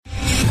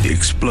The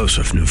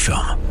explosive new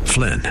film,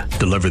 Flynn,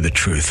 deliver the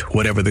truth,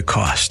 whatever the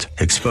cost,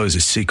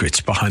 exposes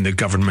secrets behind the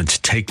government's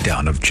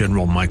takedown of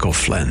General Michael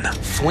Flynn.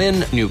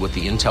 Flynn knew what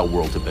the intel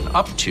world had been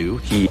up to.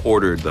 He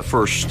ordered the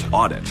first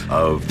audit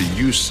of the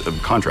use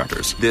of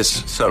contractors.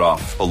 This set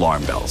off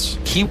alarm bells.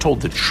 He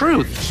told the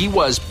truth. He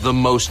was the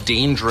most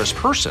dangerous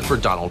person for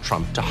Donald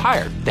Trump to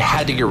hire. They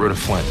had to get rid of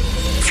Flynn.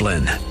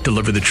 Flynn,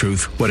 deliver the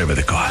truth, whatever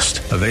the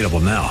cost. Available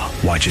now.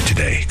 Watch it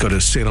today. Go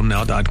to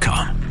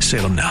salemnow.com.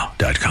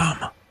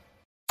 salemnow.com.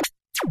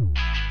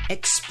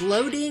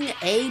 Exploding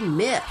a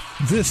myth.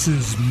 This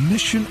is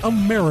Mission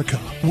America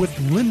with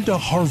Linda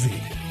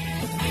Harvey.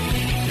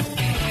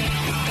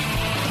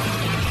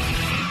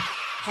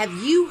 Have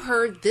you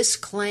heard this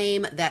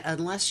claim that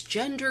unless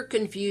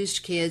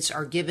gender-confused kids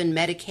are given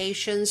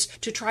medications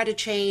to try to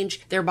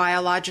change their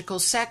biological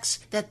sex,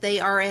 that they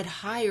are at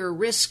higher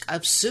risk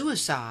of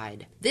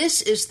suicide?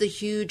 This is the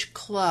huge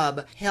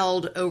club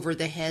held over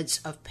the heads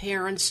of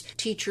parents,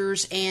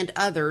 teachers, and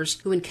others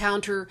who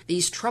encounter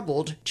these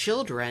troubled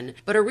children.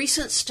 But a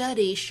recent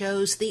study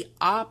shows the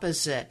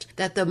opposite,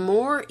 that the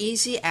more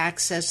easy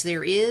access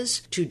there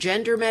is to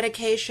gender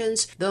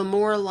medications, the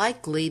more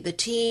likely the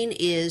teen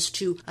is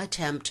to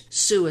attempt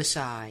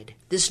suicide.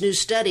 This new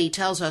study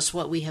tells us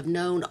what we have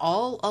known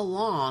all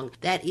along,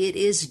 that it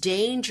is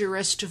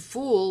dangerous to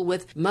fool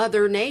with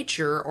Mother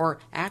Nature, or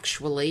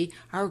actually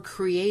our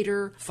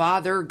Creator,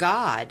 Father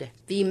God.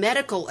 The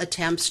medical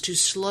attempts to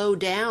slow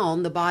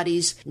down the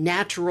body's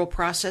natural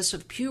process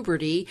of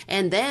puberty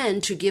and then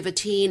to give a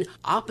teen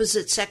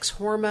opposite-sex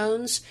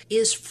hormones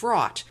is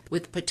fraught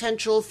with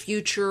potential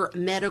future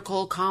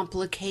medical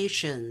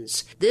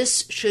complications.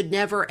 This should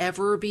never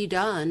ever be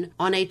done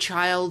on a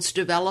child's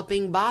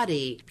developing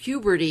body.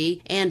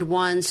 Puberty and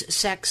one's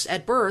sex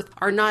at birth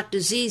are not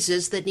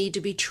diseases that need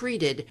to be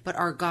treated, but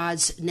are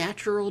God's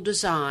natural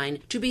design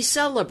to be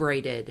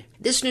celebrated.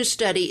 This new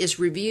study is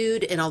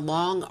reviewed in a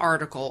long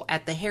article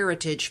at the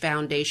Heritage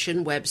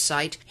Foundation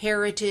website,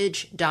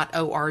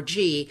 heritage.org,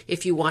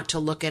 if you want to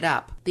look it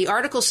up. The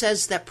article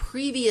says that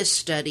previous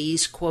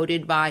studies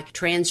quoted by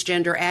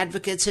transgender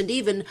advocates and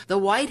even the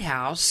White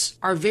House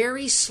are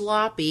very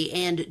sloppy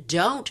and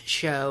don't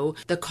show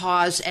the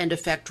cause and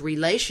effect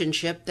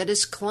relationship that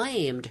is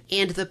claimed.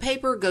 And the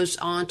paper goes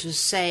on to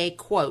say,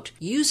 quote,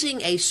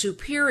 using a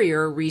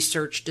superior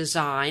research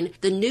design,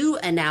 the new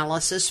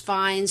analysis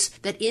finds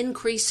that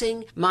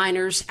increasing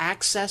minors'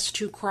 access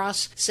to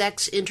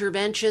cross-sex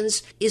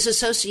interventions is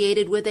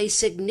associated with a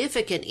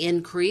significant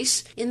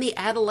increase in the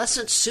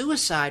adolescent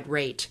suicide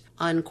rate.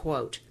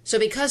 Unquote. So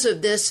because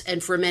of this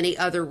and for many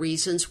other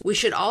reasons, we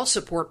should all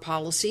support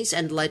policies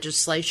and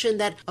legislation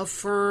that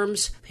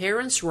affirms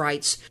parents'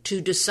 rights to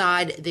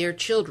decide their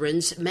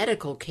children's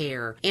medical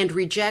care and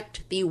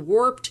reject the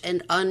warped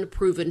and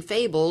unproven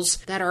fables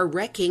that are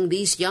wrecking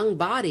these young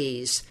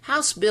bodies.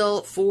 House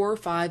Bill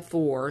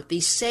 454,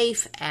 the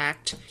SAFE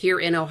Act here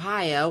in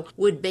Ohio,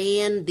 would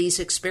ban these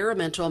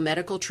experimental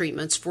medical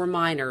treatments for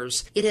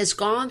minors. It has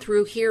gone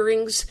through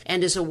hearings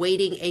and is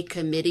awaiting a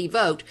committee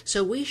vote,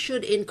 so we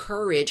should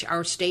encourage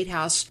our State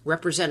House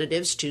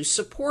representatives to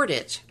support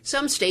it.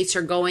 Some states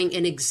are going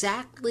in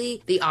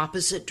exactly the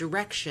opposite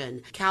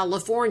direction.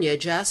 California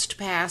just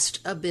passed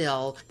a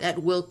bill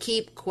that will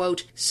keep,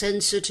 quote,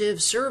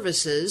 sensitive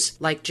services,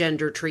 like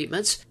gender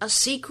treatments, a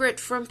secret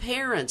from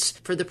parents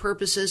for the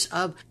purposes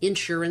of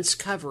insurance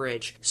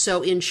coverage.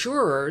 So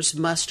insurers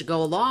must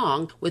go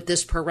along with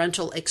this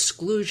parental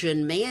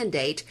exclusion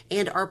mandate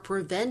and are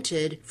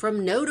prevented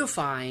from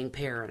notifying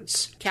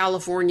parents.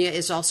 California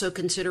is also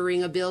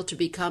considering a bill to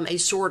become a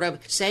sort of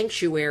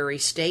sanctuary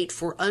state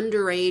for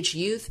underage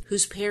youth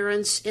whose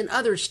parents in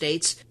other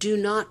states do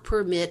not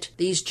permit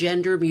these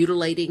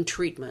gender-mutilating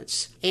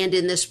treatments. And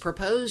in this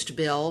proposed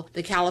bill,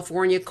 the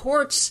California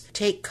courts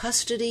take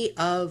custody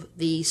of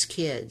these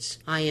kids.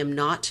 I am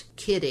not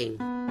kidding.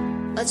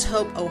 Let's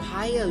hope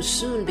Ohio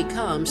soon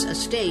becomes a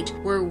state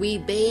where we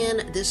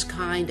ban this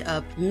kind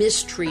of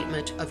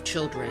mistreatment of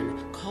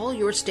children. Call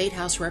your State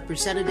House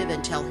representative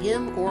and tell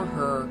him or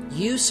her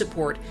you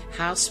support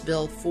House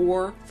Bill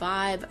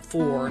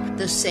 454,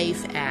 the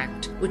SAFE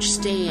Act, which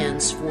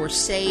stands for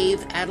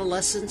Save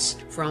Adolescents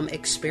from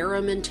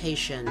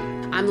Experimentation.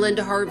 I'm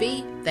Linda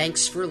Harvey.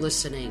 Thanks for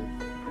listening.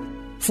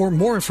 For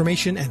more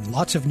information and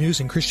lots of news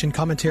and Christian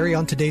commentary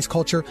on today's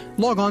culture,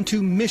 log on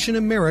to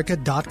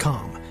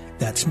missionamerica.com.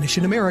 That's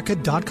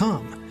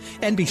missionamerica.com.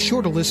 And be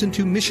sure to listen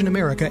to Mission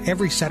America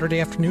every Saturday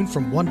afternoon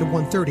from 1 to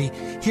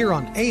 1:30 here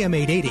on AM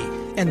 880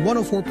 and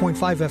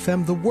 104.5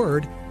 FM The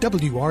Word,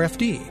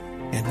 WRFD.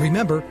 And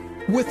remember,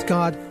 with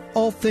God,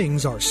 all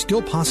things are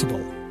still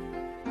possible.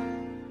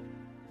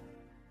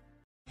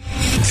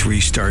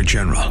 3-star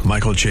General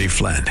Michael J.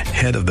 Flynn,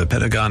 head of the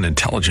Pentagon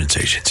Intelligence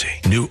Agency,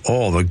 knew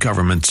all the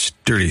government's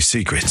dirty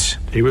secrets.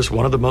 He was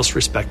one of the most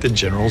respected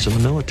generals in the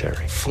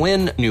military.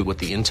 Flynn knew what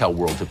the intel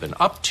world had been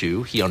up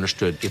to. He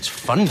understood its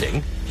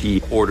funding.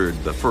 He ordered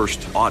the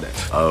first audit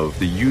of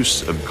the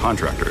use of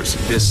contractors.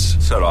 This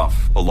set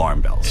off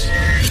alarm bells.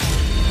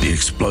 The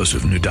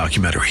explosive new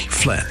documentary,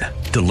 Flynn,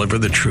 Deliver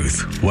the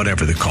Truth,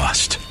 Whatever the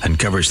Cost,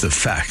 uncovers the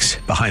facts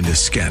behind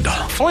this scandal.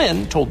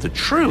 Flynn told the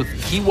truth.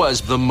 He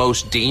was the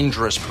most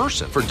dangerous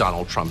person for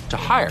Donald Trump to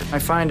hire. I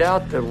find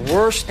out the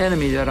worst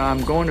enemy that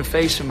I'm going to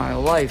face in my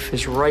life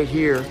is right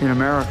here in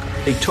America.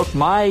 They took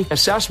my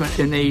assessment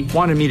and they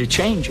wanted me to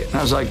change it. And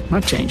I was like, I'm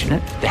not changing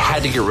it. They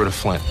had to get rid of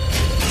Flynn.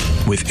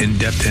 With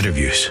in-depth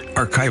interviews,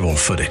 archival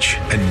footage,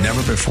 and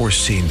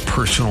never-before-seen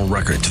personal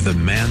records of the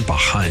man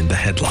behind the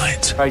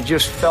headlines. I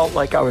just felt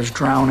like I was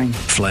drowning.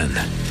 Flynn,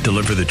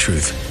 Deliver the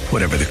Truth,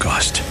 Whatever the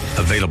Cost.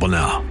 Available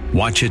now.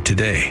 Watch it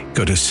today.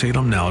 Go to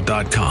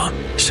salemnow.com.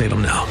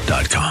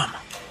 salemnow.com.